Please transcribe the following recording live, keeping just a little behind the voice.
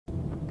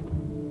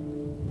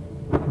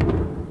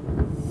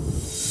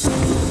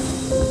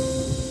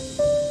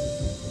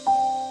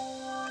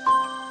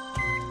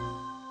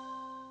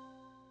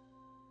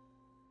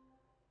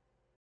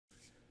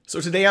So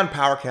today on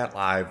PowerCat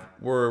Live,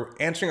 we're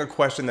answering a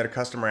question that a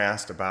customer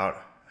asked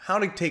about how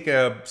to take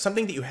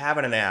something that you have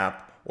in an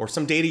app or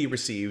some data you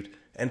received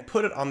and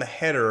put it on the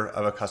header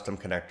of a custom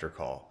connector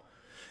call.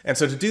 And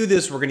so to do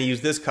this, we're going to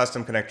use this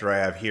custom connector I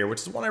have here, which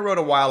is one I wrote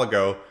a while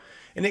ago,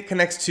 and it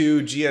connects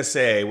to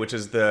GSA, which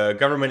is the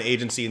government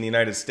agency in the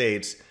United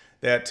States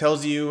that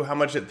tells you how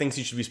much it thinks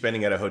you should be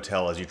spending at a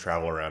hotel as you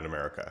travel around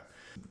America.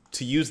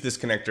 To use this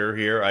connector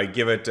here, I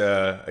give it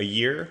a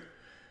year,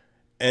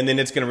 and then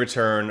it's going to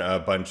return a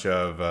bunch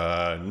of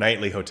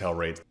nightly hotel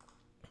rates.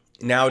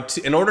 Now,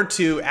 in order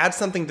to add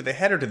something to the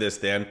header to this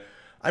then,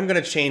 I'm going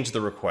to change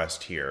the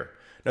request here.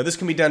 Now this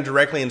can be done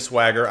directly in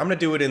Swagger. I'm going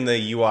to do it in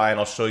the UI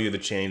and I'll show you the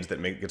change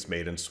that gets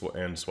made in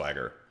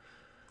Swagger.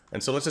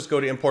 And so let's just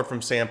go to import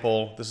from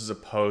sample. This is a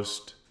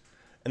post.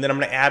 And then I'm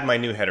going to add my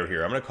new header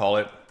here. I'm going to call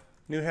it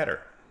new header.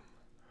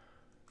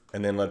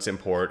 And then let's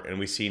import, and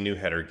we see new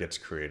header gets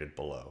created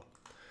below.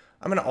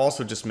 I'm going to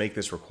also just make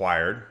this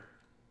required.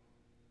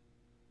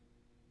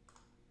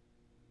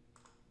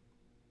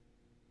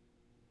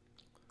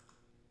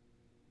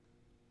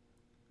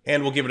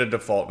 And we'll give it a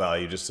default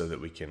value just so that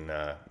we can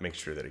make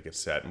sure that it gets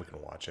set and we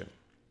can watch it.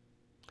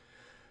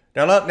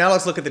 Now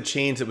let's look at the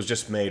change that was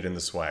just made in the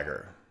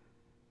Swagger.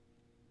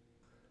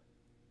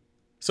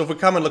 So if we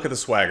come and look at the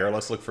Swagger,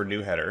 let's look for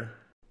new header.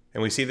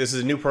 And we see this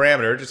is a new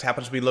parameter, it just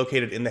happens to be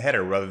located in the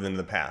header rather than in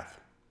the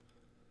path.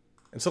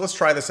 And so let's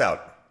try this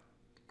out.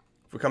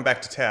 If we come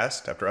back to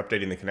test after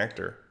updating the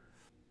connector,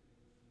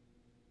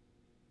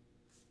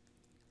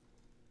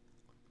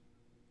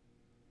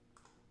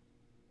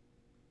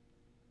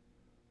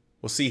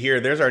 we'll see here,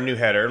 there's our new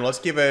header, and let's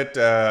give it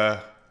just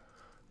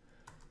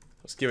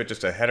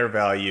a header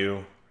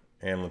value,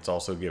 and let's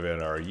also give it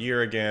our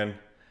year again,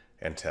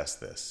 and test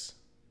this.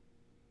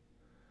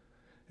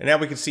 And now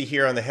we can see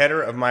here on the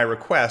header of my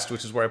request,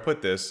 which is where I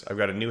put this, I've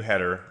got a new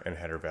header and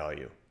header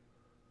value.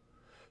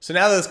 So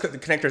now that the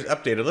connector is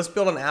updated, let's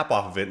build an app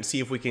off of it and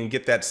see if we can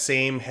get that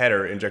same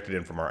header injected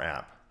in from our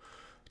app.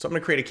 So I'm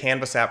going to create a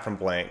Canvas app from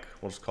blank.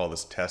 We'll just call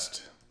this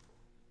test.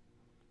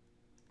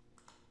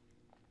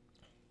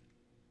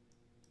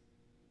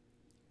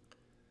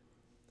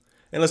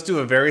 And let's do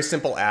a very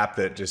simple app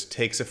that just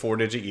takes a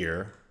 4-digit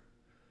year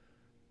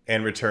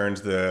and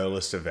returns the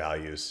list of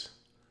values.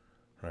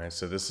 All right,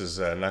 so this is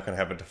not going to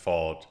have a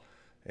default,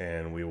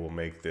 and we will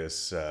make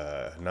this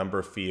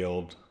number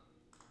field,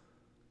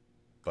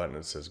 button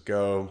that says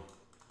go,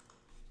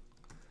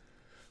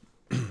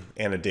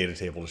 and a data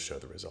table to show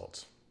the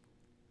results.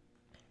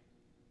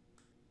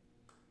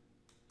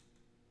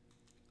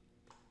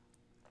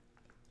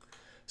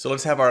 So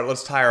let's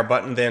tie our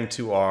button then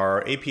to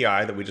our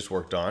API that we just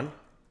worked on.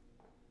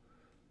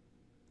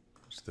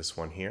 It's this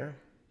one here.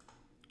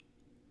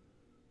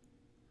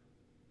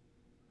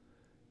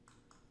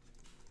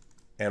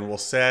 And we'll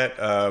set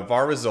a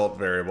var result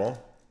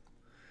variable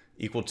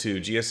equal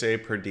to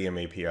GSA per diem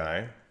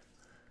API.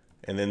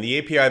 And then the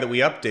API that we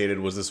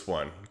updated was this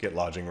one, get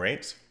lodging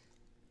rates.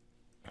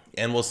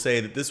 And we'll say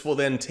that this will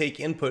then take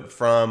input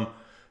from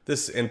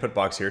this input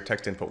box here,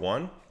 text input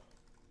 1.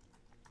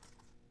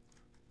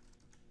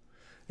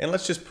 And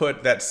let's just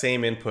put that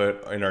same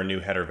input in our new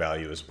header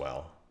value as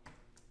well.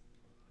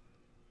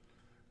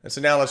 And so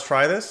now let's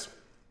try this.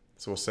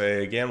 So we'll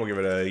say again, we'll give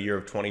it a year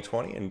of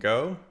 2020 and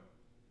go.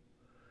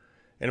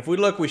 And if we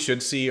look, we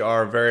should see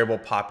our variable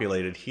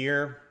populated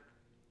here.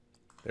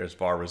 There's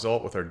var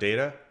result with our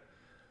data.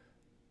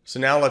 So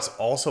now let's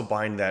also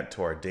bind that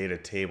to our data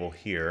table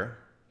here.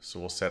 So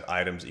we'll set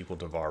items equal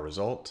to var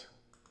result.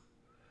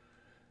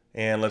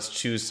 And let's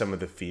choose some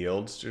of the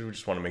fields. We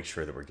just want to make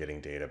sure that we're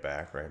getting data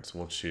back, right? So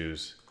we'll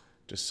choose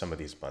just some of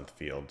these month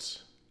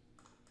fields,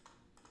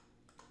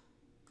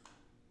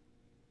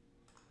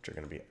 which are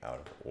going to be out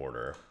of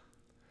order.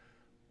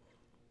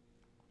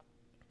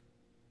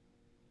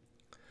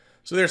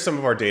 So there's some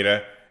of our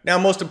data. Now,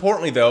 most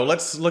importantly though,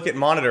 let's look at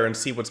Monitor and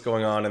see what's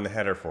going on in the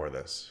header for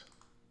this.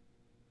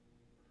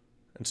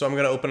 And so I'm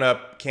going to open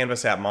up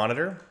Canvas App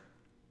Monitor.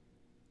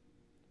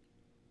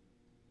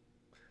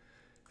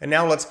 And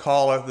now let's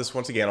call this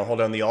once again. I'll hold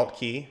down the Alt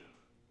key.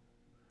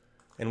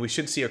 And we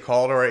should see a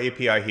call to our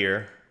API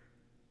here.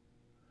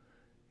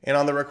 And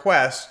on the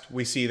request,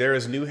 we see there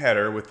is new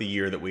header with the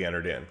year that we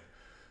entered in.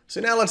 So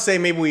now let's say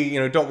maybe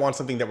we don't want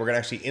something that we're going to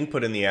actually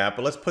input in the app,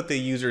 but let's put the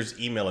user's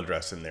email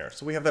address in there.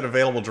 So we have that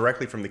available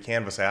directly from the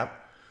Canvas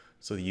app.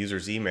 So the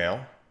user's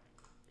email.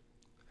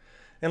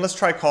 And let's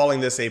try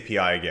calling this API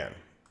again.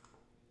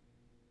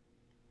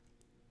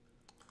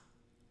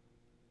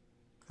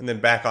 And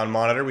then back on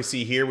Monitor, we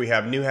see here we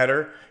have new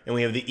header and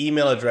we have the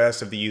email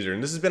address of the user.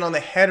 And this has been on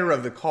the header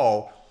of the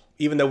call,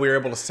 even though we were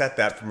able to set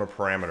that from a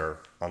parameter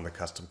on the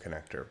custom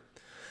connector.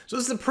 So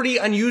this is a pretty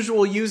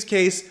unusual use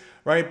case,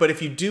 right? But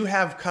if you do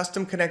have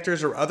custom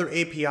connectors or other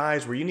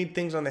APIs where you need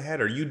things on the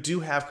header, you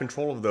do have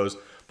control of those,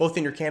 both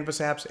in your Canvas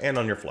apps and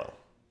on your flow.